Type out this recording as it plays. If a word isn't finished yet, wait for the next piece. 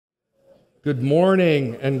Good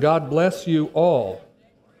morning, and God bless you all.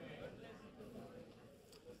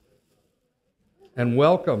 And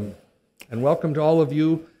welcome to all of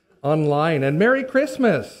you online, and Merry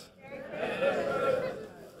Christmas.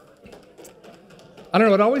 I don't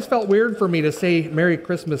know, it always felt weird for me to say Merry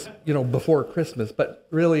Christmas, before Christmas, but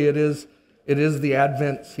really it is the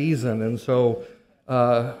Advent season, and so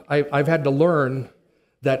I've had to learn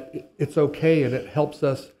that it's okay, and it helps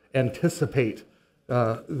us anticipate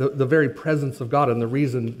the very presence of God and the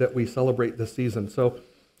reason that we celebrate this season. So,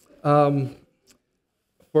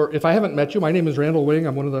 if I haven't met you, my name is Randal.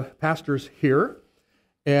 I'm one of the pastors here,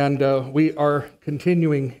 and we are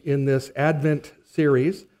continuing in this Advent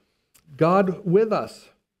series, God with us.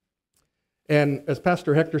 And as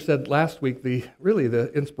Pastor Hector said last week, the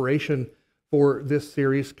inspiration for this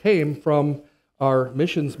series came from our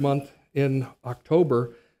missions month in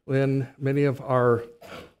October, when many of our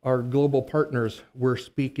global partners were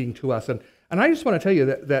speaking to us. And I just want to tell you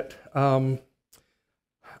that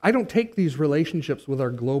I don't take these relationships with our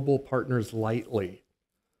global partners lightly.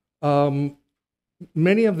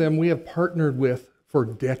 Many of them we have partnered with for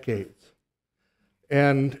decades.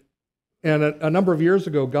 And a number of years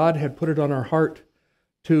ago, God had put it on our heart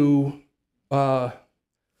to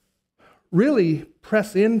really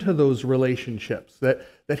press into those relationships,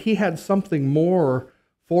 that He had something more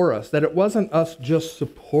for us, that it wasn't us just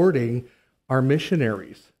supporting our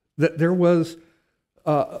missionaries, that there was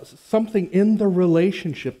something in the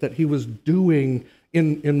relationship that He was doing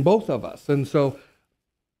in both of us. And so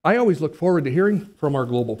I always look forward to hearing from our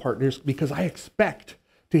global partners, because I expect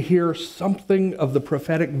to hear something of the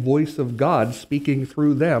prophetic voice of God speaking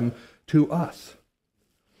through them to us.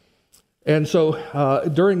 And so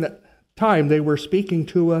during that time, they were speaking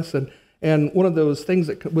to us, and one of those things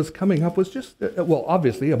that was coming up was just,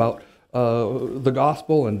 obviously about the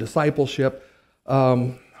gospel and discipleship,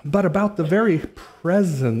 but about the very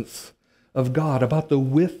presence of God, about the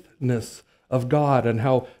witness of God, and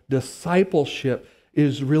how discipleship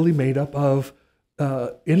is really made up of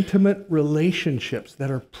intimate relationships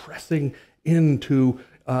that are pressing into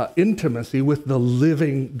intimacy with the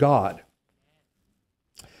living God.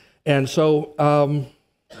 And so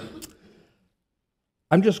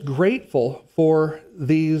I'm just grateful for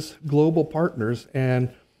these global partners,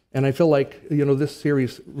 and I feel like this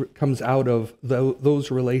series comes out of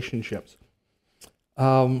those relationships.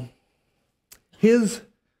 His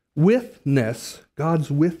witness,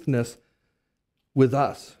 God's witness with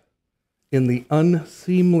us in the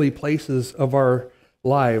unseemly places of our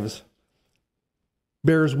lives,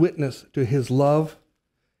 bears witness to His love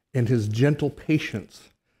and His gentle patience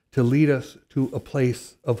to lead us to a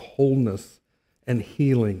place of wholeness and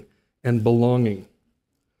healing and belonging.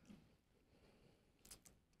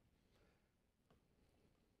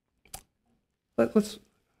 I'm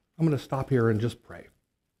going to stop here and just pray.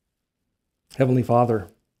 Heavenly Father,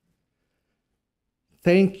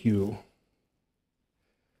 thank you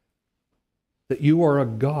that you are a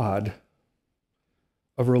God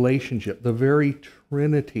of relationship. The very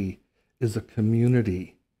Trinity is a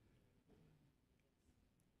community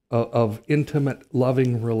of intimate,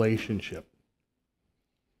 loving relationship.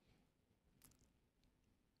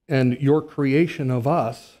 And your creation of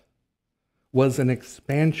us was an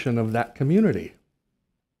expansion of that community.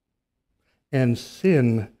 And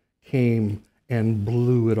sin came and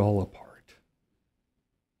blew it all apart.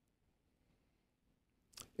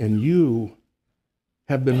 And you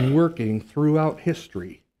have been working throughout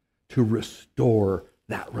history to restore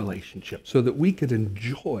that relationship so that we could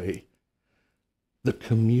enjoy the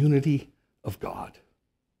community of God.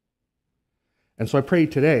 And so I pray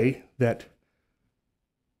today that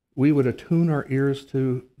we would attune our ears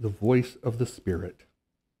to the voice of the Spirit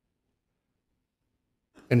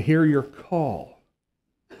and hear your call,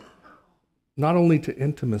 not only to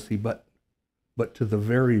intimacy, but to the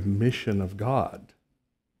very mission of God,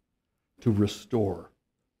 to restore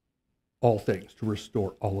all things, to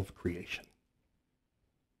restore all of creation.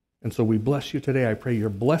 And so we bless you today. I pray your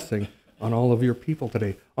blessing on all of your people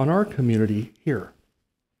today, on our community here,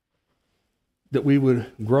 that we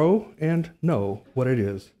would grow and know what it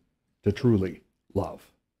is to truly love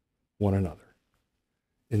one another.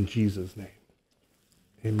 In Jesus' name,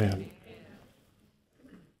 amen.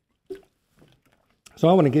 So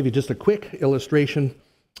I want to give you just a quick illustration,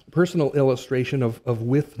 personal illustration of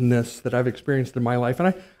witness that I've experienced in my life.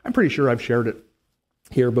 And I'm pretty sure I've shared it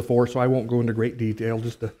here before, so I won't go into great detail,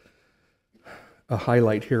 just a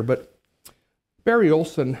highlight here. But Barry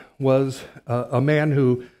Olson was a man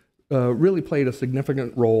who really played a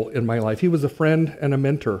significant role in my life. He was a friend and a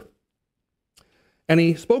mentor. And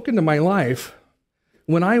he spoke into my life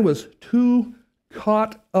when I was too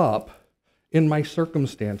caught up in my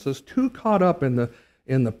circumstances, too caught up in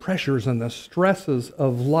the pressures and the stresses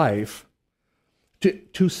of life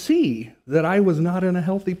to see that I was not in a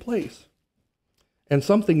healthy place and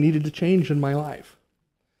something needed to change in my life.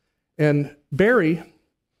 And Barry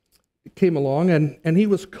came along, and he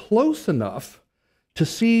was close enough to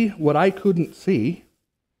see what I couldn't see.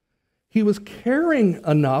 He was caring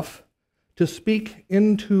enough to speak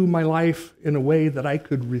into my life in a way that I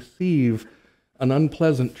could receive an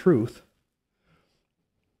unpleasant truth.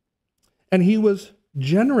 And he was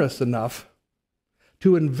generous enough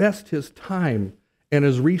to invest his time and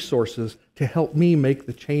his resources to help me make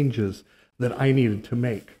the changes that I needed to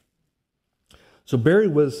make. So Barry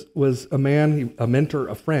was a man, a mentor,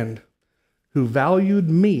 a friend, who valued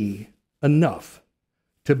me enough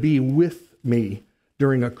to be with me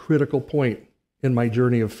during a critical point in my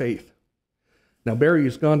journey of faith. Now, Barry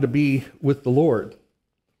has gone to be with the Lord,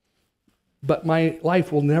 but my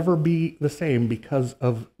life will never be the same because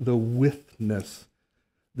of the witness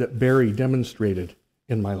that Barry demonstrated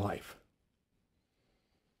in my life.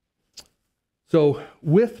 So,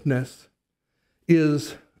 witness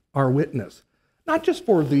is our witness, not just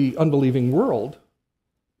for the unbelieving world,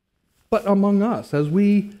 but among us as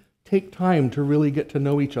we take time to really get to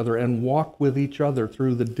know each other and walk with each other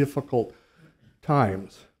through the difficult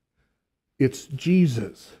times. It's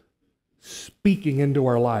Jesus speaking into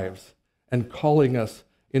our lives and calling us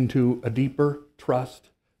into a deeper trust,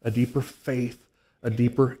 a deeper faith, a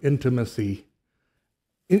deeper intimacy,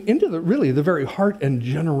 into the very heart and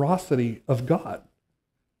generosity of God.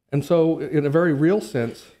 And so, in a very real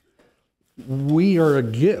sense, we are a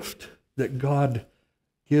gift that God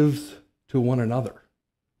gives to one another.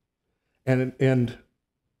 And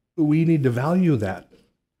we need to value that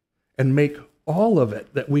and make all of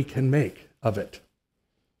it that we can make of it.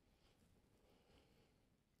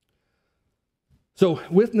 So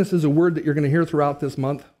witness is a word that you're going to hear throughout this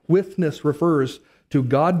month. Witness refers to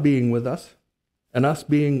God being with us, and us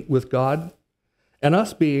being with God, and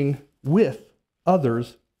us being with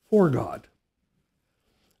others for God.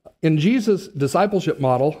 In Jesus' discipleship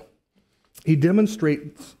model, he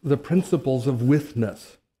demonstrates the principles of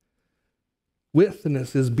witness.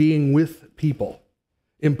 Witness is being with people,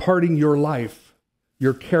 imparting your life,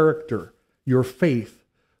 your character, your faith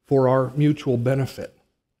for our mutual benefit.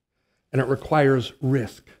 And it requires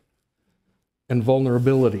risk and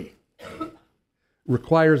vulnerability. It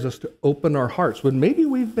requires us to open our hearts when maybe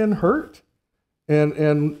we've been hurt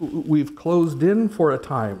and we've closed in for a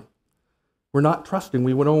time. We're not trusting.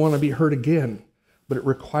 We don't want to be hurt again. But it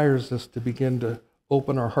requires us to begin to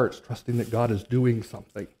open our hearts, trusting that God is doing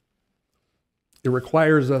something. It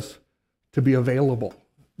requires us to be available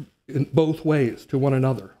in both ways to one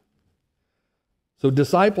another. So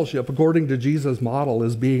discipleship, according to Jesus' model,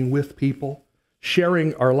 is being with people,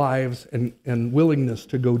 sharing our lives, and willingness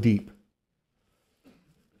to go deep.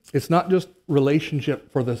 It's not just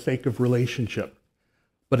relationship for the sake of relationship,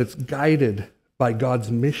 but it's guided by God's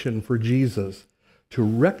mission for Jesus to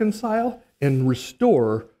reconcile and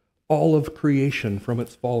restore all of creation from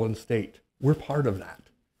its fallen state. We're part of that.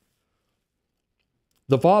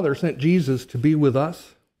 The Father sent Jesus to be with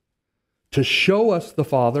us, to show us the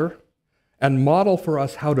Father, and model for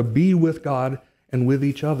us how to be with God and with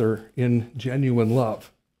each other in genuine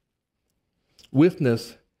love.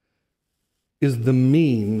 Witness is the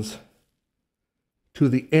means to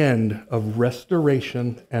the end of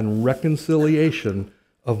restoration and reconciliation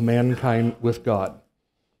of mankind with God.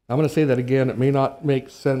 I'm going to say that again. It may not make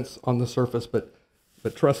sense on the surface, but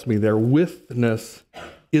trust me, their witness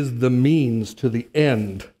is the means to the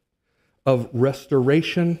end of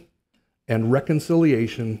restoration and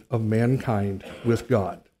reconciliation of mankind with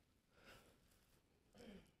God.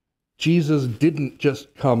 Jesus didn't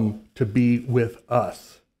just come to be with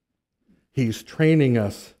us. He's training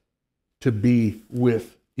us to be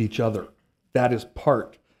with each other. That is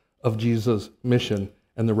part of Jesus' mission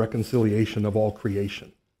and the reconciliation of all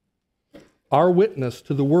creation. Our witness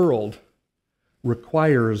to the world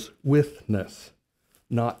requires witness,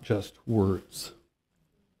 not just words.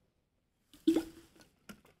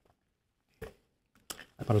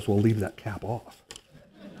 I might as well leave that cap off.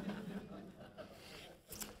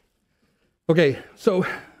 Okay, so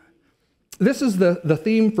this is the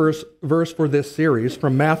theme verse for this series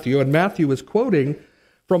from Matthew, and Matthew is quoting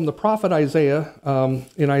from the prophet Isaiah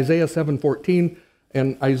in Isaiah 7:14,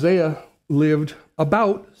 and Isaiah lived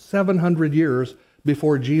about 700 years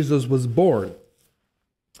before Jesus was born.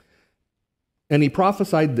 And he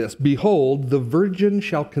prophesied this, "Behold, the virgin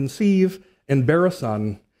shall conceive and bear a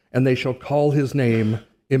son, and they shall call his name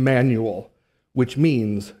Emmanuel," which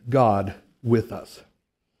means God with us.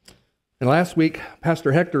 And last week,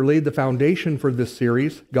 Pastor Hector laid the foundation for this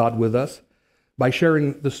series, God with Us, by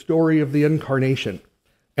sharing the story of the incarnation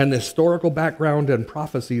and the historical background and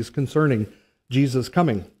prophecies concerning Jesus'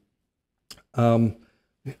 coming. For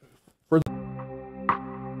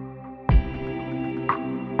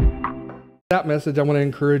that message, I want to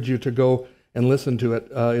encourage you to go and listen to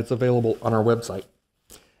it. It's available on our website.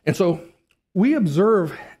 And so we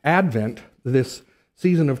observe Advent, this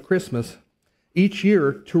season of Christmas, each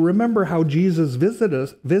year to remember how Jesus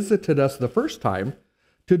visited us the first time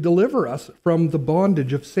to deliver us from the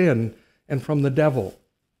bondage of sin and from the devil.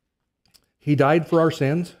 He died for our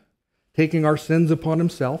sins, taking our sins upon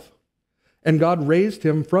himself, and God raised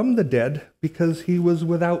him from the dead because he was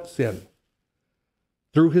without sin.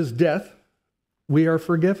 Through his death, we are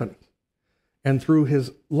forgiven, and through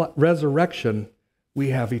his resurrection,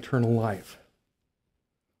 we have eternal life.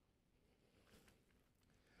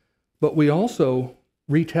 But we also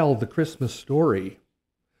retell the Christmas story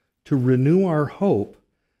to renew our hope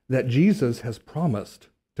that Jesus has promised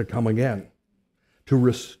to come again, to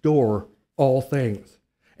restore all things,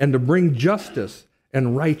 and to bring justice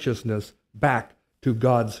and righteousness back to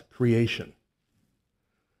God's creation.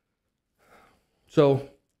 So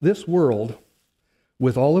this world,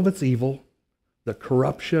 with all of its evil, the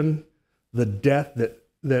corruption, the death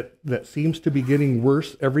that seems to be getting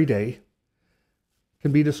worse every day,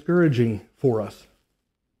 can be discouraging for us.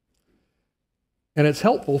 And it's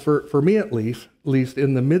helpful for me at least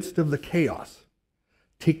in the midst of the chaos,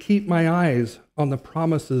 to keep my eyes on the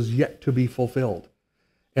promises yet to be fulfilled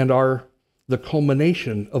and are the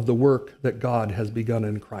culmination of the work that God has begun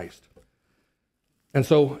in Christ. And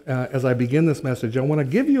so as I begin this message, I want to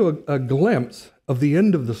give you a glimpse of the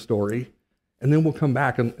end of the story, and then we'll come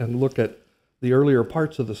back and look at the earlier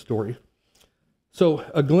parts of the story. So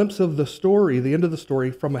a glimpse of the story, the end of the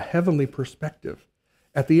story, from a heavenly perspective.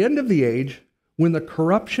 At the end of the age, when the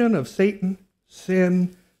corruption of Satan,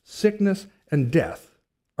 sin, sickness, and death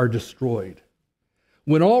are destroyed,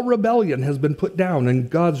 when all rebellion has been put down and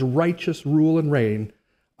God's righteous rule and reign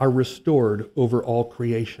are restored over all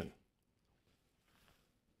creation.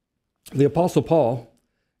 The Apostle Paul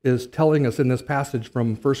is telling us in this passage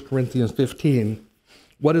from 1 Corinthians 15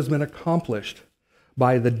 what has been accomplished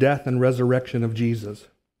by the death and resurrection of Jesus.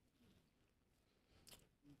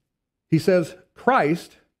 He says,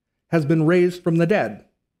 Christ has been raised from the dead,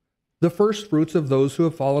 the first fruits of those who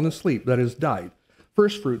have fallen asleep, that is, died.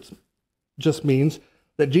 First fruits just means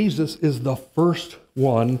that Jesus is the first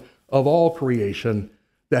one of all creation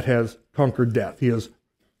that has conquered death. He has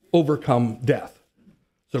overcome death.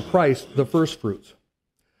 So Christ, the first fruits.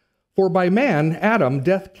 For by man, Adam,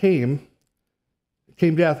 death came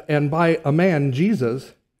death, and by a man,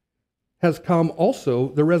 Jesus, has come also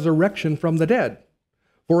the resurrection from the dead.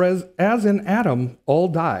 For as in Adam all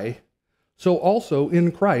die, so also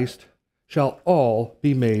in Christ shall all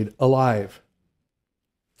be made alive.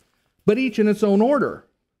 But each in its own order.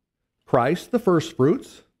 Christ, the first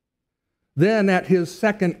fruits, then at his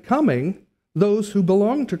second coming, those who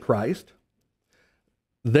belong to Christ.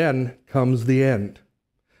 Then comes the end,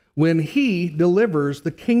 when he delivers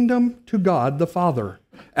the kingdom to God the Father,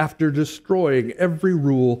 after destroying every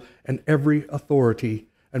rule and every authority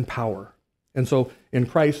and power. And so in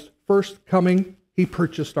Christ's first coming, he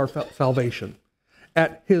purchased our salvation.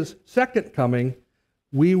 At his second coming,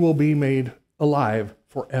 we will be made alive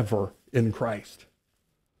forever in Christ.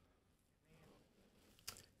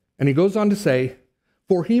 And he goes on to say,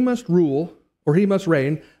 for he must rule, or he must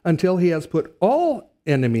reign, until he has put all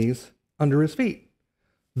enemies under his feet.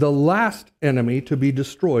 The last enemy to be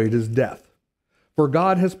destroyed is death. For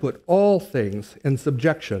God has put all things in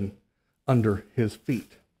subjection under his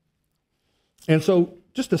feet. And so,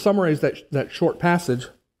 just to summarize that short passage,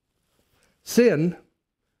 sin,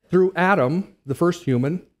 through Adam, the first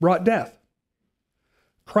human, brought death.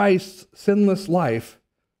 Christ's sinless life,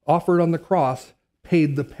 offered on the cross,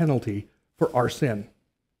 paid the penalty for our sin.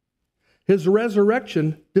 His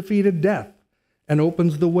resurrection defeated death and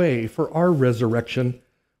opens the way for our resurrection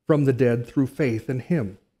from the dead through faith in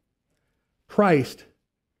him. Christ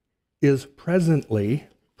is presently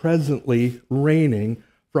reigning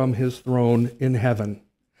from his throne in heaven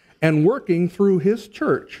and working through his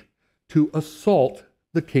church to assault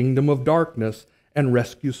the kingdom of darkness and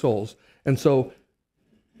rescue souls. And so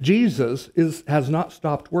Jesus has not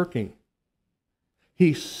stopped working.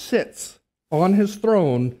 He sits on his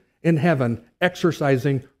throne in heaven,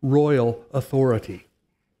 exercising royal authority.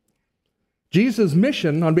 Jesus'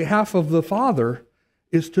 mission on behalf of the Father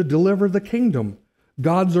is to deliver the kingdom,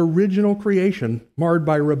 God's original creation, marred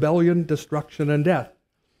by rebellion, destruction, and death,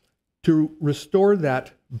 to restore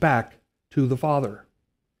that back to the Father.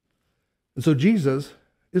 And so Jesus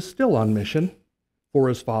is still on mission for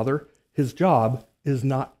his Father. His job is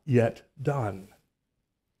not yet done.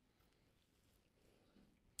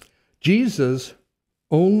 Jesus'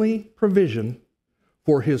 only provision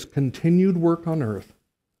for his continued work on earth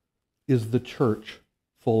is the church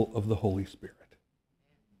full of the Holy Spirit.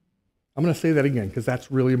 I'm going to say that again because that's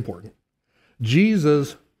really important.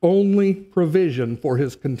 Jesus' only provision for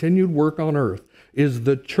his continued work on earth is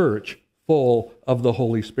the church full of the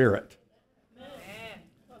Holy Spirit.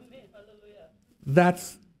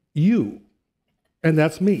 That's you, and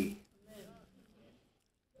that's me.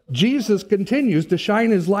 Jesus continues to shine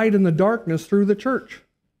his light in the darkness through the church.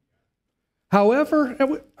 However, I'm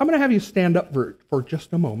going to have you stand up for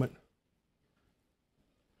just a moment.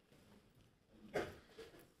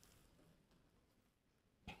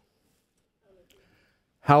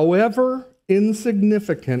 However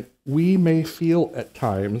insignificant we may feel at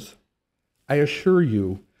times, I assure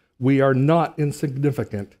you, we are not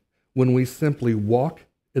insignificant when we simply walk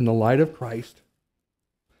in the light of Christ,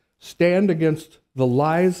 stand against the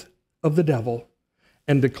lies of the devil,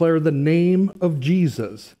 and declare the name of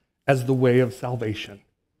Jesus as the way of salvation.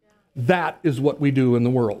 That is what we do in the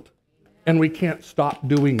world, and we can't stop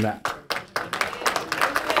doing that.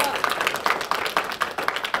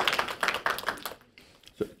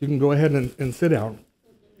 So you can go ahead and sit down.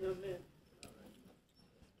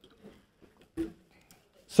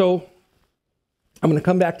 So I'm going to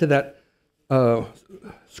come back to that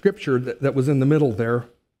scripture that was in the middle there.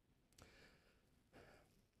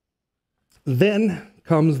 Then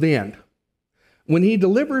comes the end, when he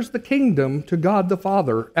delivers the kingdom to God the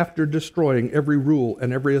Father after destroying every rule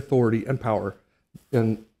and every authority and power.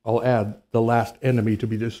 And I'll add, the last enemy to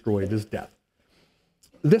be destroyed is death.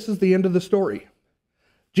 This is the end of the story.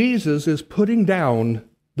 Jesus is putting down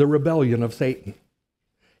the rebellion of Satan.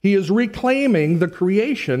 He is reclaiming the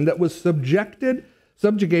creation that was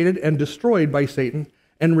subjugated and destroyed by Satan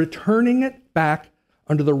and returning it back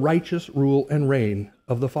under the righteous rule and reign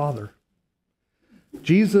of the Father.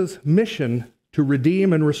 Jesus' mission to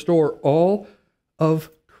redeem and restore all of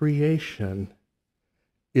creation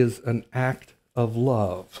is an act of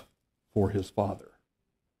love for his Father.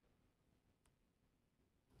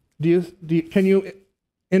 Can you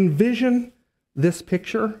envision this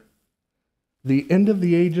picture? The end of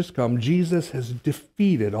the age has come. Jesus has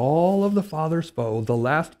defeated all of the Father's foe. The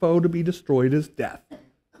last foe to be destroyed is death.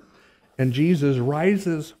 And Jesus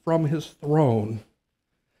rises from his throne,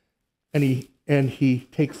 and he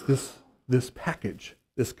takes this package,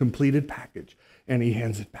 this completed package, and he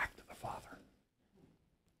hands it back to the Father.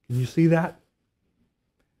 Can you see that?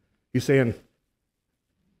 He's saying,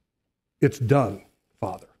 it's done,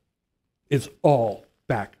 Father. It's all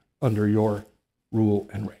back under your rule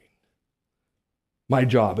and reign. My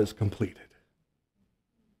job is completed.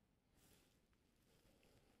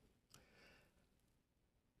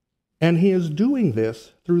 And he is doing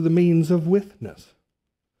this through the means of witness.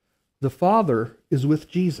 The Father is with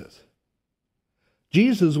Jesus.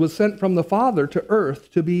 Jesus was sent from the Father to earth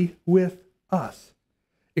to be with us,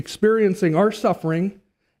 experiencing our suffering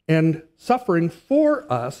and suffering for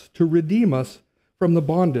us to redeem us from the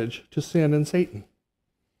bondage to sin and Satan.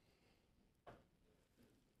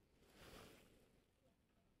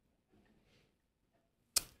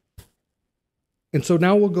 And so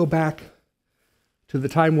now we'll go back to the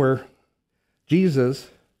time where Jesus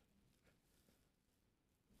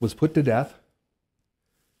was put to death,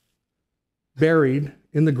 buried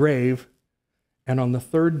in the grave, and on the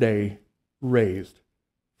third day raised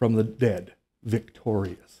from the dead,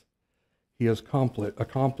 victorious. He has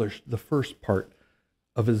accomplished the first part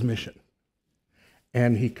of his mission.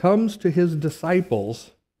 And he comes to his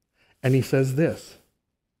disciples and he says this: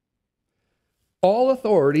 all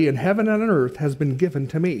authority in heaven and on earth has been given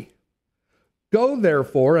to me. Go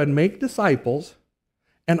therefore and make disciples,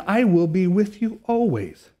 and I will be with you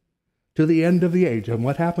always to the end of the age. And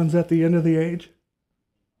what happens at the end of the age?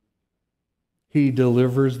 He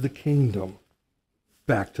delivers the kingdom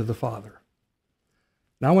back to the Father.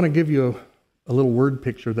 Now I want to give you a little word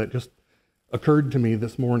picture that just occurred to me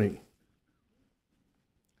this morning.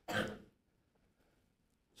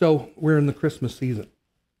 So we're in the Christmas season.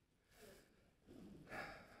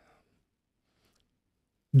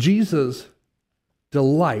 Jesus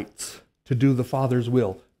delights to do the Father's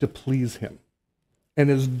will, to please him. And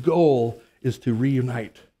his goal is to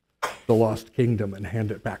reunite the lost kingdom and hand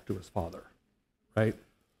it back to his Father, right?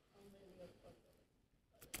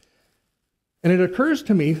 And it occurs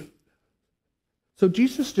to me, so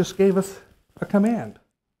Jesus just gave us a command.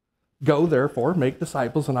 Go, therefore, make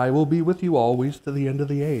disciples, and I will be with you always to the end of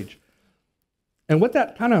the age. And what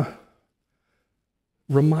that kind of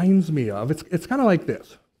reminds me of, it's kind of like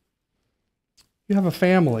this. You have a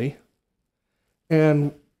family,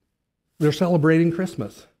 and they're celebrating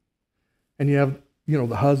Christmas. And you have,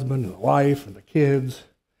 the husband and the wife and the kids.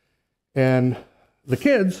 And the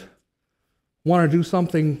kids want to do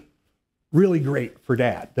something really great for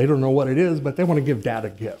Dad. They don't know what it is, but they want to give Dad a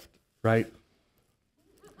gift, right?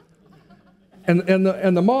 And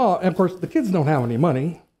the mom, and of course, the kids don't have any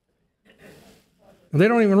money. And they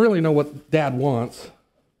don't even really know what Dad wants.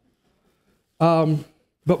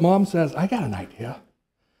 But Mom says, I got an idea.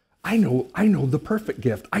 I know the perfect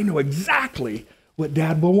gift. I know exactly what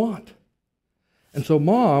Dad will want. And so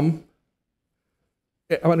Mom,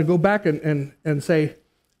 I want to go back and say,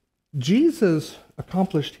 Jesus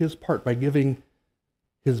accomplished his part by giving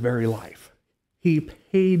his very life. He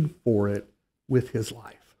paid for it with his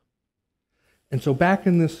life. And so back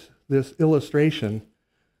in this illustration,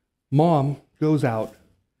 Mom goes out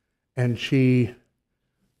and she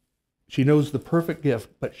knows the perfect gift,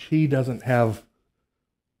 but she doesn't have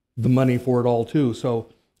the money for it all too. So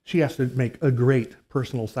she has to make a great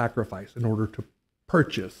personal sacrifice in order to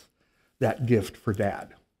purchase that gift for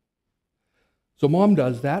Dad. So Mom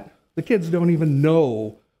does that. The kids don't even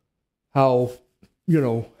know how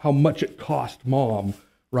much it cost Mom,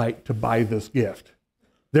 right, to buy this gift.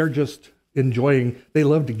 They're just enjoying, they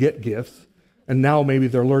love to get gifts, and now maybe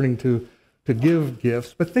they're learning to give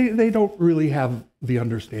gifts, but they don't really have the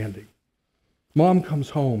understanding. Mom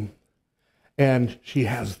comes home, and she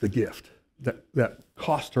has the gift that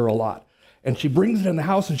cost her a lot. And she brings it in the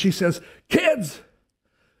house, and she says, kids,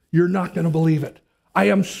 you're not going to believe it. I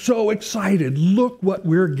am so excited. Look what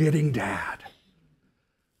we're getting Dad.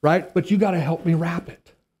 Right? But you got to help me wrap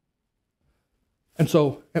it. And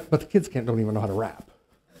so, but the kids don't even know how to wrap.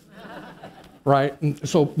 Right? And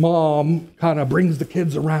so Mom kind of brings the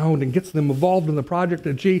kids around and gets them involved in the project,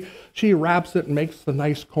 and she wraps it and makes the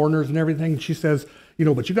nice corners and everything. And she says,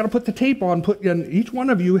 but you got to put the tape on. And each one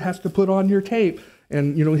of you has to put on your tape.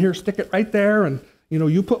 And, here, stick it right there. And,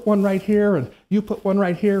 you put one right here, and you put one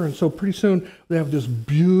right here. And so pretty soon they have this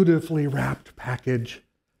beautifully wrapped package,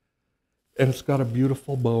 and it's got a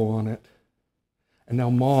beautiful bow on it. And now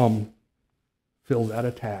Mom fills out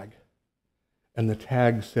a tag, and the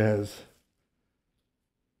tag says,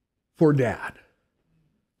 for Dad,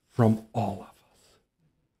 from all of us.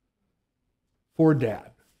 For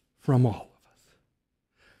Dad, from all of us.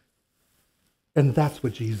 And that's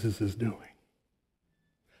what Jesus is doing.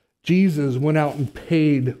 Jesus went out and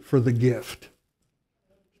paid for the gift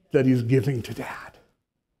that he's giving to Dad.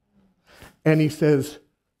 And he says,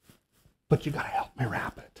 but you got to help me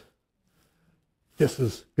wrap it. This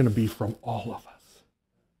is going to be from all of us.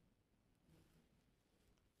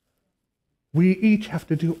 We each have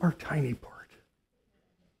to do our tiny part.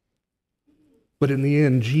 But in the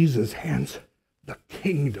end, Jesus hands the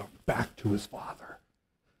kingdom back to his Father.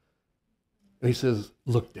 And he says,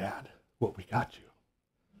 look, Dad, what we got you.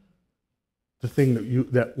 The thing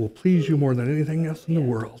that will please you more than anything else in the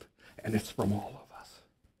world, and it's from all of us.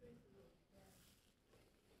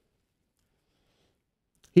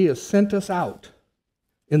 He has sent us out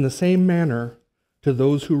in the same manner to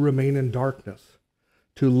those who remain in darkness,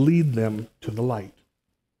 to lead them to the light.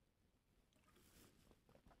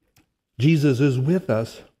 Jesus is with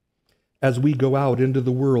us as we go out into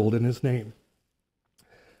the world in his name.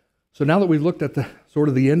 So now that we've looked at the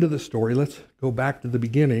end of the story, let's go back to the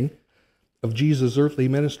beginning of Jesus' earthly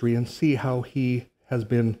ministry and see how he has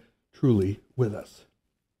been truly with us.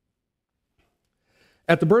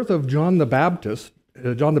 At the birth of John the Baptist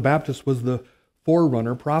was the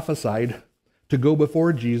forerunner prophesied to go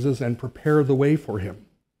before Jesus and prepare the way for him.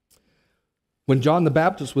 When John the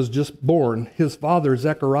Baptist was just born, his father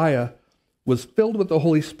Zechariah was filled with the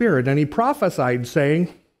Holy Spirit, and he prophesied,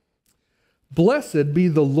 saying, "Blessed be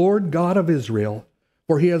the Lord God of Israel,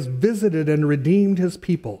 for he has visited and redeemed his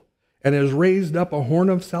people, and has raised up a horn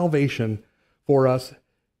of salvation for us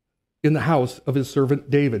in the house of his servant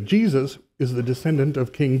David." Jesus is the descendant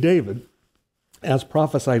of King David, as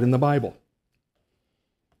prophesied in the Bible.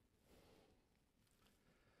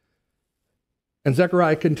 And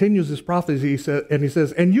Zechariah continues his prophecy, and he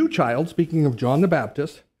says, "And you, child," speaking of John the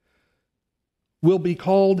Baptist, "will be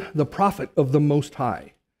called the prophet of the Most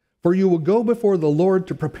High, for you will go before the Lord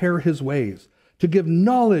to prepare his ways, to give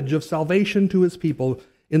knowledge of salvation to his people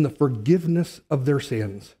in the forgiveness of their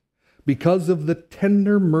sins, because of the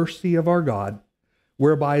tender mercy of our God,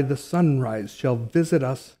 whereby the sunrise shall visit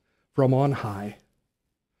us from on high,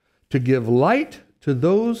 to give light to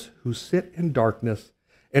those who sit in darkness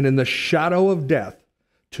and in the shadow of death,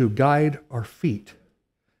 to guide our feet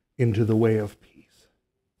into the way of peace."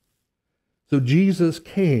 So Jesus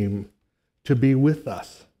came to be with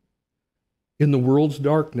us in the world's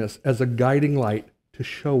darkness as a guiding light to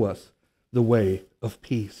show us the way of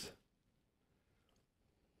peace.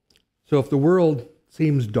 So if the world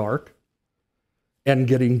seems dark and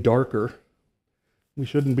getting darker, we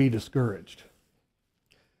shouldn't be discouraged.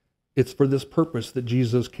 It's for this purpose that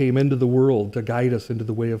Jesus came into the world, to guide us into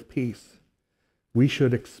the way of peace. We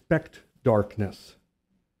should expect darkness.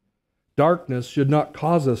 Darkness should not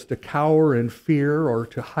cause us to cower in fear or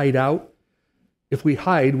to hide out. If we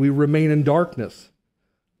hide, we remain in darkness.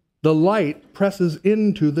 The light presses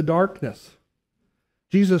into the darkness.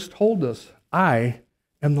 Jesus told us, I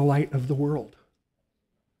am the light of the world.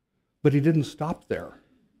 But he didn't stop there.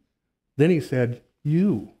 Then he said,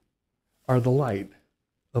 you are the light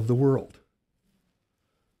of the world.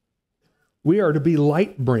 We are to be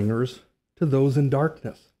light bringers to those in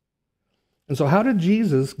darkness. And so how did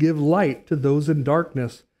Jesus give light to those in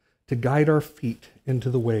darkness to guide our feet into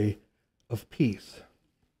the way of peace?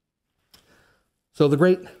 So the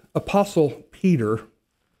great apostle Peter,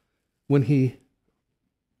 when he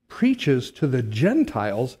preaches to the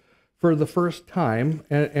Gentiles for the first time,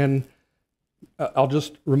 and I'll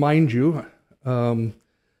just remind you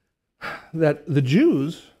that the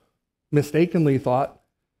Jews mistakenly thought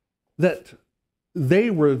that they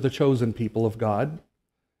were the chosen people of God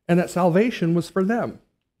and that salvation was for them.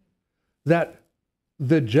 That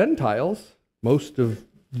the Gentiles, most of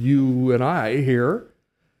you and I here,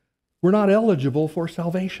 were not eligible for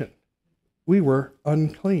salvation. We were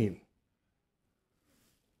unclean.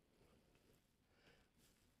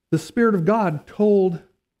 The Spirit of God told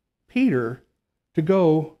Peter to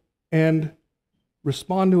go and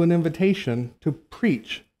respond to an invitation to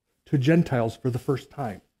preach to Gentiles for the first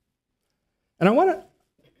time. And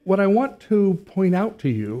what I want to point out to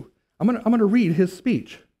you, I'm going to read his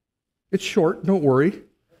speech. It's short, don't worry.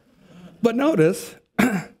 But notice,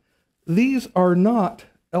 these are not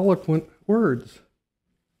eloquent words.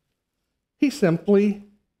 He simply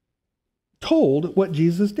told what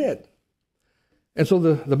Jesus did. And so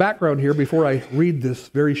the background here, before I read this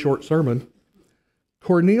very short sermon,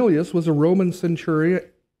 Cornelius was a Roman centurion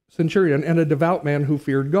and a devout man who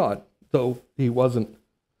feared God, though he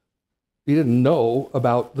didn't know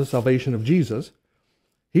about the salvation of Jesus.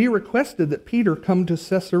 He requested that Peter come to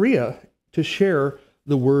Caesarea to share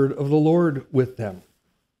the word of the Lord with them.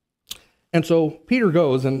 And so Peter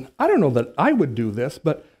goes, and I don't know that I would do this,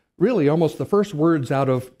 but really almost the first words out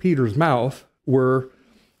of Peter's mouth were,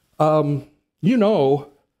 you know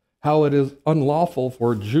how it is unlawful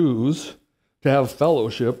for Jews to have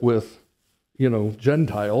fellowship with,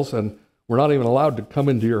 Gentiles, and we're not even allowed to come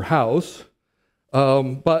into your house.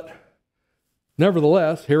 But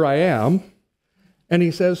nevertheless, here I am. And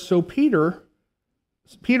he says, so Peter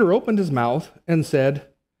opened his mouth and said,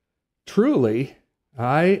 truly,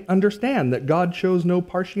 I understand that God shows no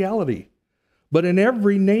partiality, but in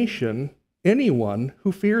every nation, anyone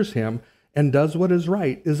who fears him and does what is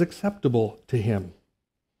right is acceptable to him.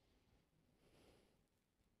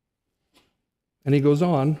 And he goes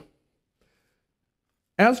on,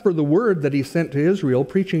 as for the word that he sent to Israel,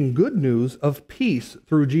 preaching good news of peace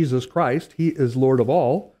through Jesus Christ, he is Lord of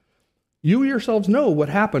all, you yourselves know what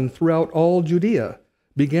happened throughout all Judea,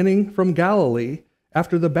 beginning from Galilee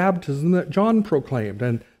after the baptism that John proclaimed.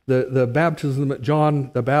 And the baptism that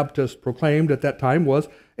John the Baptist proclaimed at that time was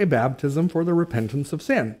a baptism for the repentance of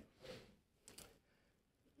sin.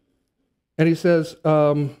 And he says,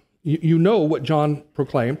 you know what John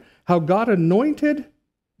proclaimed, how God anointed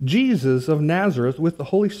Jesus of Nazareth with the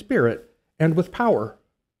Holy Spirit and with power.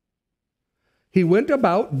 He went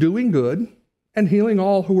about doing good and healing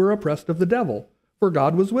all who were oppressed of the devil, for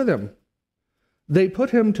God was with him. They put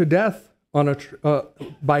him to death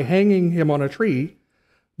by hanging him on a tree,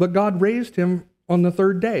 but God raised him on the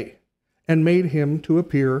third day and made him to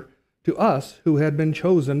appear to us who had been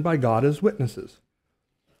chosen by God as witnesses.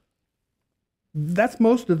 That's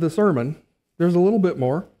most of the sermon. There's a little bit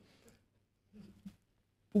more.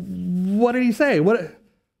 What did he say? What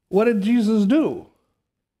did Jesus do?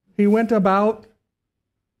 He went about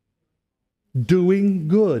doing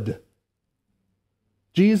good.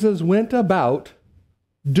 Jesus went about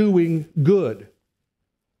doing good.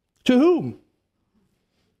 To whom?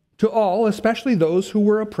 To all, especially those who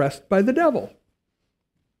were oppressed by the devil.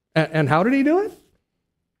 And how did he do it?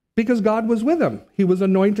 Because God was with him. He was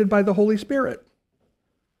anointed by the Holy Spirit.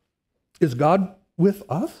 Is God with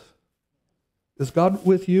us? Is God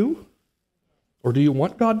with you? Or do you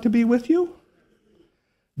want God to be with you?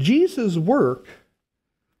 Jesus' work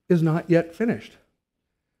is not yet finished.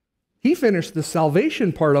 He finished the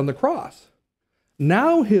salvation part on the cross.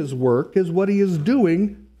 Now his work is what he is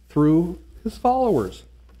doing through his followers.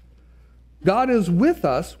 God is with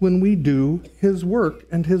us when we do his work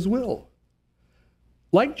and his will.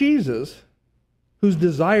 Like Jesus, whose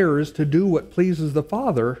desire is to do what pleases the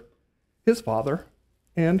Father, his Father,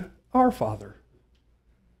 and our Father.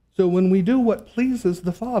 So when we do what pleases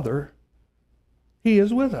the Father, he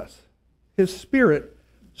is with us. His Spirit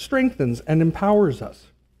strengthens and empowers us.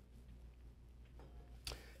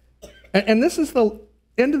 And this is the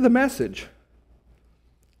end of the message.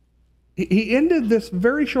 He ended this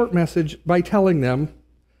very short message by telling them,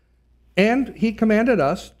 and he commanded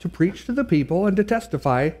us to preach to the people and to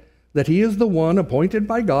testify that he is the one appointed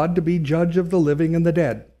by God to be judge of the living and the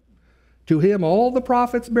dead. To him all the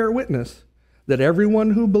prophets bear witness that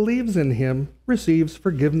everyone who believes in him receives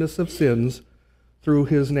forgiveness of sins through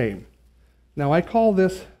his name. Now I call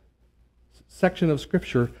this section of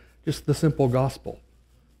Scripture just the simple gospel.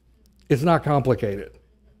 It's not complicated.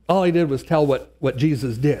 All he did was tell what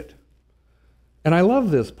Jesus did. And I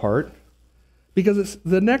love this part because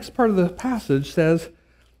the next part of the passage says,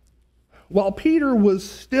 while Peter was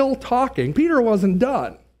still talking, Peter wasn't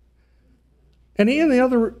done. And he and the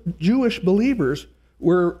other Jewish believers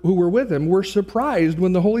who were with him were surprised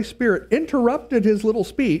when the Holy Spirit interrupted his little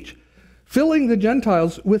speech, filling the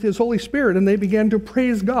Gentiles with his Holy Spirit, and they began to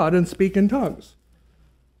praise God and speak in tongues.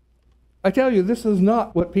 I tell you, this is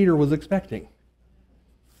not what Peter was expecting.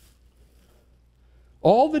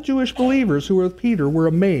 All the Jewish believers who were with Peter were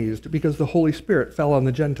amazed because the Holy Spirit fell on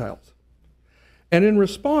the Gentiles. And in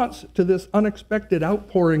response to this unexpected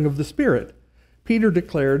outpouring of the Spirit, Peter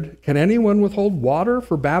declared, "Can anyone withhold water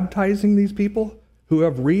for baptizing these people who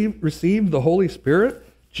have received the Holy Spirit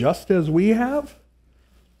just as we have?"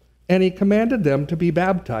 And he commanded them to be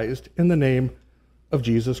baptized in the name of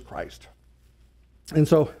Jesus Christ. And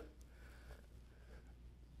so,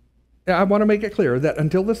 I want to make it clear that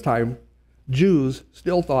until this time, Jews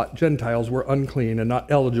still thought Gentiles were unclean and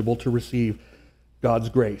not eligible to receive God's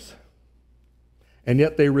grace. And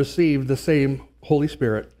yet they received the same Holy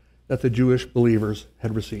Spirit that the Jewish believers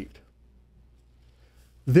had received.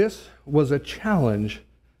 This was a challenge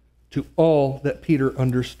to all that Peter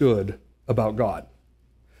understood about God.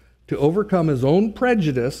 To overcome his own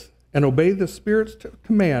prejudice and obey the Spirit's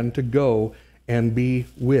command to go and be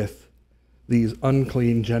with these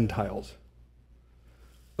unclean Gentiles.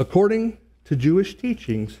 According to Jewish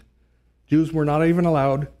teachings, Jews were not even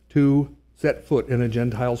allowed to set foot in a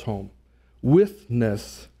Gentile's home.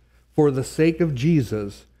 Witness for the sake of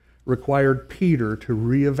Jesus required Peter to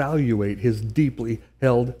reevaluate his deeply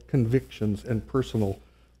held convictions and personal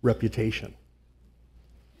reputation.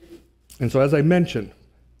 And so, as I mentioned,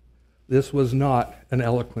 this was not an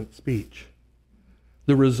eloquent speech.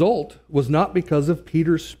 The result was not because of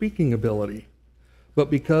Peter's speaking ability, but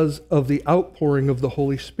because of the outpouring of the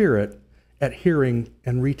Holy Spirit at hearing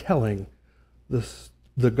and retelling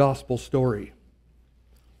the gospel story.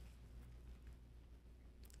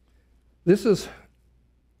 This is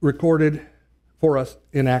recorded for us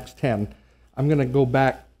in Acts 10. I'm going to go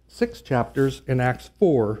back 6 chapters in Acts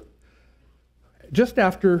 4, just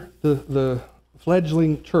after the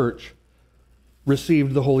fledgling church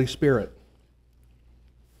received the Holy Spirit.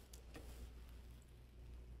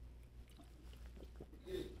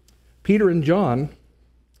 Peter and John,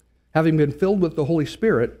 having been filled with the Holy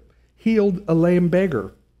Spirit, healed a lame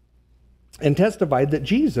beggar and testified that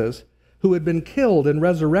Jesus, who had been killed and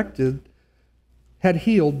resurrected, had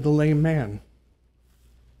healed the lame man.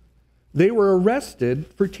 They were arrested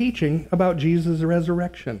for teaching about Jesus'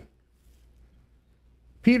 resurrection.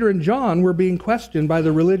 Peter and John were being questioned by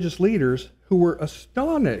the religious leaders who were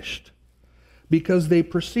astonished because they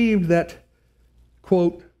perceived that,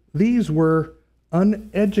 quote, these were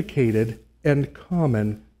uneducated and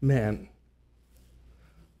common men.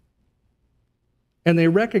 And they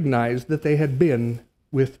recognized that they had been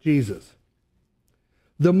with Jesus.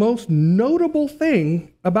 The most notable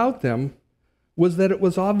thing about them was that it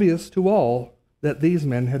was obvious to all that these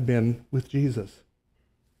men had been with Jesus.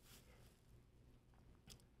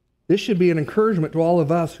 This should be an encouragement to all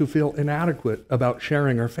of us who feel inadequate about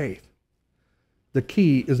sharing our faith. The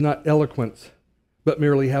key is not eloquence, but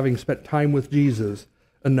merely having spent time with Jesus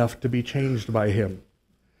enough to be changed by him.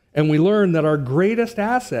 And we learn that our greatest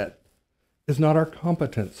asset is not our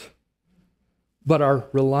competence, but our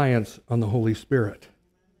reliance on the Holy Spirit.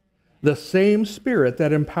 The same Spirit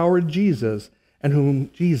that empowered Jesus and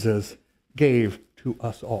whom Jesus gave to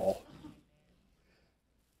us all.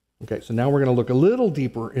 Okay, so now we're going to look a little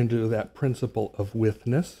deeper into that principle of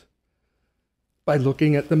witness by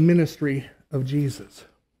looking at the ministry of Jesus.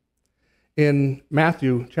 In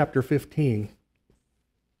Matthew chapter 15,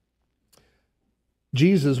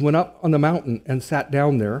 Jesus went up on the mountain and sat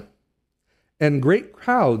down there, And great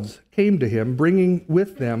crowds came to him, bringing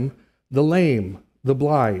with them the lame, the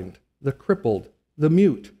blind, the crippled, the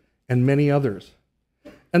mute, and many others.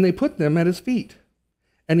 And they put them at his feet,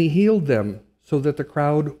 and he healed them, so that the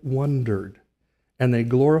crowd wondered, and they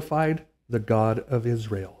glorified the God of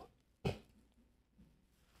Israel.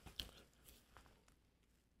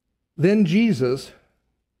 Then Jesus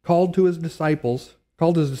called his disciples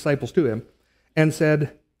to him, and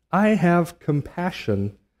said, I have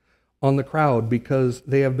compassion on the crowd, because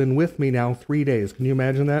they have been with me now 3 days. Can you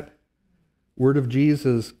imagine that? Word of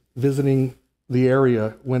Jesus visiting the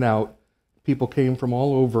area went out. People came from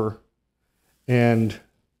all over, and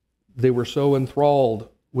they were so enthralled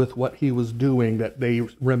with what he was doing that they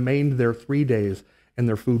remained there 3 days, and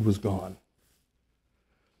their food was gone.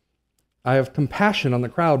 I have compassion on the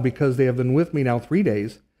crowd, because they have been with me now 3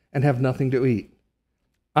 days and have nothing to eat.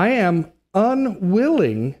 I am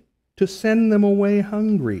unwilling to send them away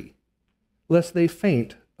hungry, lest they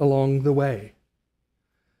faint along the way.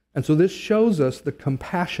 And so this shows us the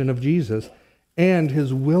compassion of Jesus and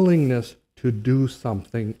his willingness to do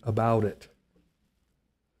something about it.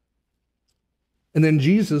 And then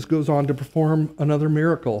Jesus goes on to perform another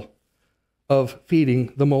miracle of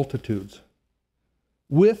feeding the multitudes.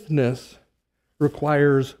 Witness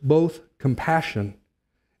requires both compassion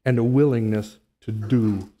and a willingness to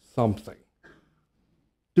do something.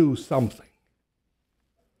 Do something.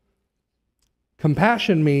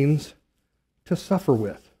 Compassion means to suffer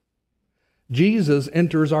with. Jesus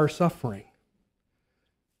enters our suffering.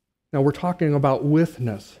 Now we're talking about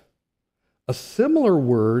witness. A similar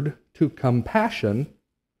word to compassion,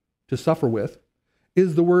 to suffer with,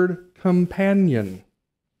 is the word companion.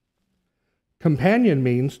 Companion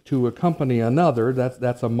means to accompany another.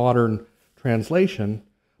 That's a modern translation.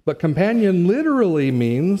 But companion literally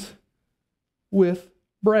means with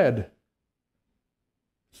bread.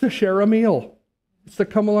 It's to share a meal. It's to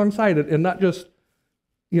come alongside it and not just,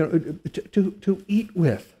 to eat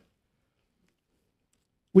with.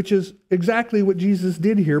 Which is exactly what Jesus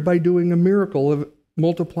did here by doing a miracle of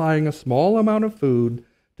multiplying a small amount of food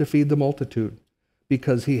to feed the multitude,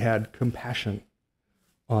 because he had compassion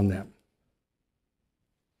on them.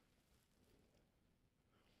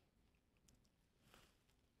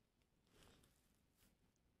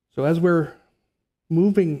 So as we're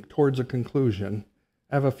moving towards a conclusion,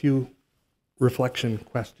 I have a few reflection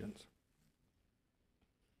questions.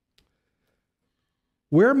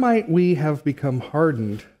 Where might we have become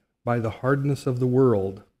hardened by the hardness of the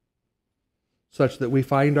world, such that we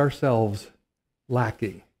find ourselves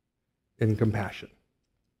lacking in compassion?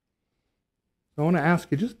 I want to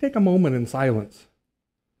ask you, just take a moment in silence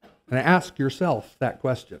and ask yourself that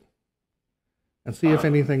question and see if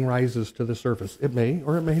anything rises to the surface. It may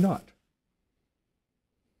or it may not.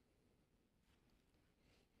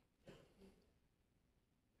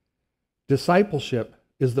 Discipleship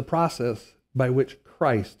is the process by which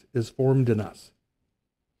Christ is formed in us.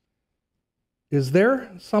 Is there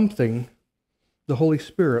something the Holy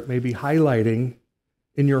Spirit may be highlighting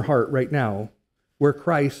in your heart right now where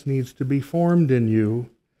Christ needs to be formed in you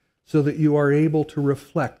so that you are able to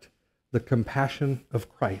reflect the compassion of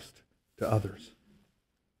Christ to others?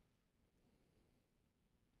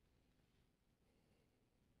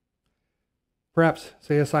 Perhaps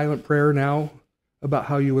say a silent prayer now about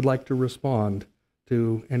how you would like to respond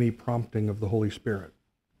to any prompting of the Holy Spirit.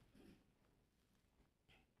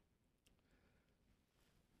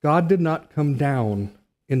 God did not come down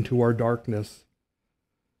into our darkness.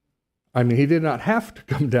 He did not have to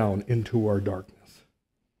come down into our darkness,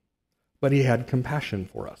 but he had compassion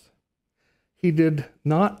for us. He did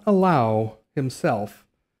not allow himself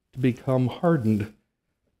to become hardened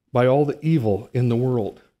by all the evil in the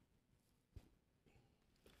world.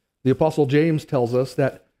 The Apostle James tells us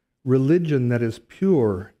that religion that is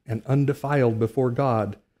pure and undefiled before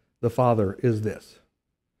God the Father is this: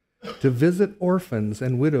 to visit orphans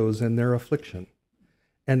and widows in their affliction,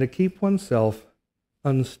 and to keep oneself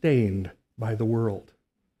unstained by the world.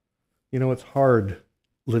 It's hard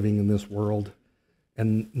living in this world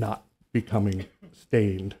and not becoming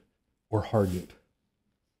stained or hardened.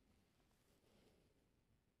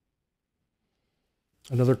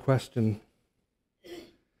 Another question: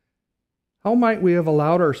 how might we have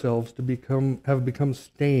allowed ourselves to have become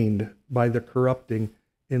stained by the corrupting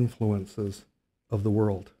influences of the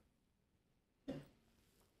world?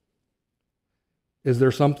 Is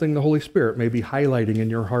there something the Holy Spirit may be highlighting in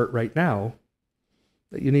your heart right now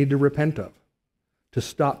that you need to repent of, to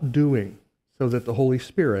stop doing, so that the Holy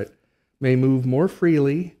Spirit may move more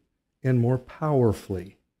freely and more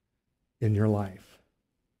powerfully in your life?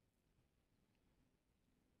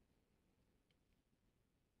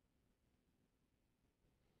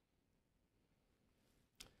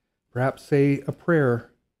 Perhaps say a prayer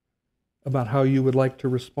about how you would like to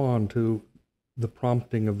respond to the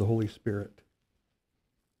prompting of the Holy Spirit.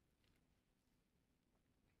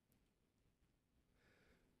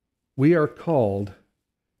 We are called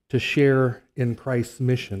to share in Christ's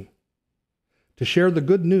mission, to share the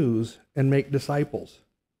good news and make disciples.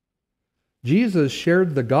 Jesus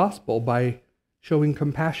shared the gospel by showing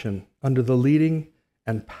compassion under the leading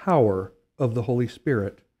and power of the Holy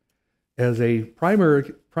Spirit as a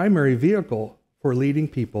primary vehicle for leading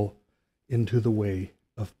people into the way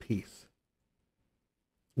of peace.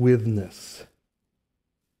 Witness.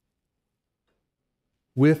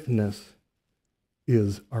 Witness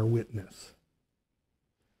is our witness.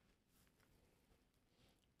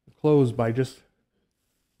 I'll close by just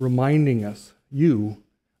reminding us, you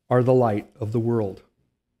are the light of the world.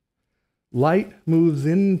 Light moves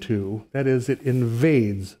into, that is, it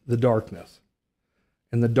invades the darkness,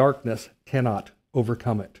 and the darkness cannot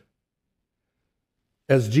overcome it.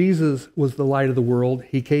 As Jesus was the light of the world,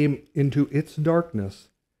 he came into its darkness,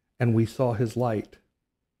 and we saw his light.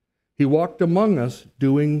 He walked among us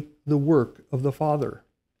doing the work of the Father.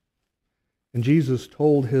 And Jesus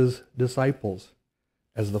told his disciples,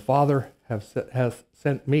 as the Father has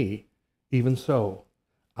sent me, even so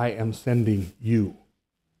I am sending you.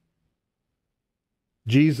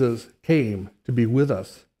 Jesus came to be with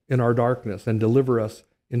us in our darkness and deliver us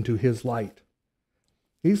into his light.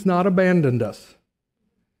 He's not abandoned us.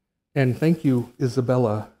 And thank you,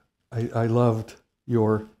 Isabella. I loved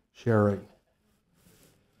your sharing.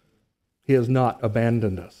 He has not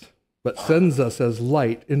abandoned us, but sends us as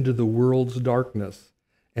light into the world's darkness.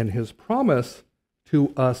 And his promise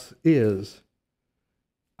to us is,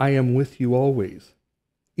 I am with you always,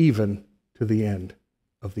 even to the end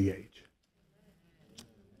of the age.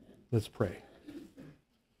 Let's pray.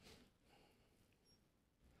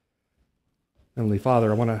 Heavenly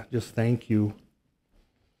Father, I want to just thank you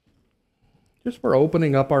just for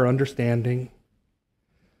opening up our understanding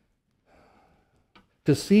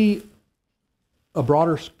to see a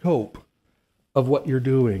broader scope of what you're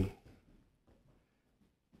doing.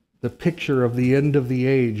 The picture of the end of the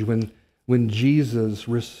age when Jesus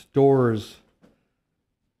restores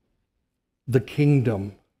the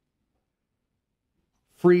kingdom,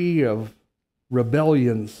 free of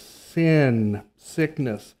rebellion, sin,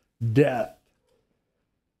 sickness, death.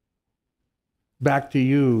 Back to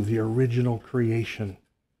you, the original creation,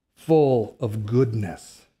 full of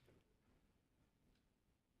goodness.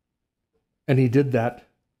 And he did that.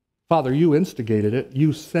 Father, you instigated it.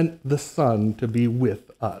 You sent the Son to be with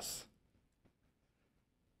us.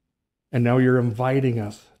 And now you're inviting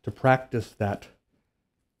us to practice that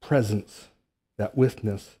presence, that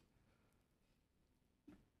witness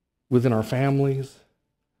within our families,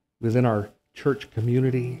 within our church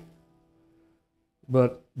community,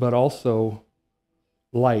 but also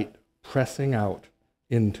light pressing out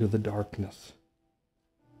into the darkness.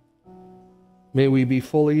 May we be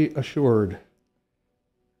fully assured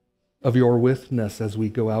of your witness as we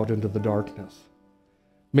go out into the darkness.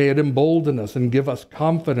 May it embolden us and give us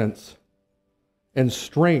confidence and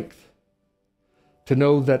strength to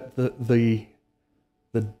know that the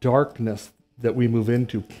darkness that we move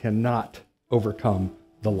into cannot overcome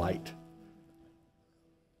the light.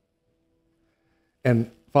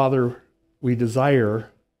 And Father, we desire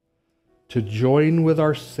to join with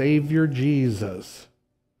our Savior Jesus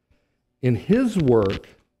in his work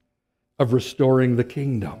of restoring the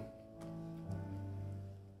kingdom.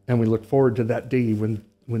 And we look forward to that day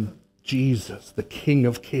when Jesus, the King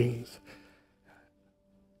of Kings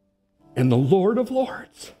and the Lord of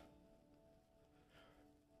Lords,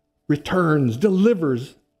 returns,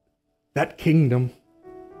 delivers that kingdom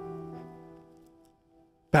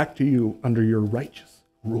back to you under your righteous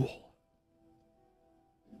rule.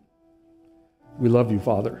 We love you,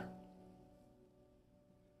 Father.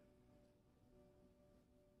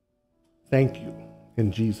 Thank you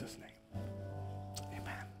in Jesus' name.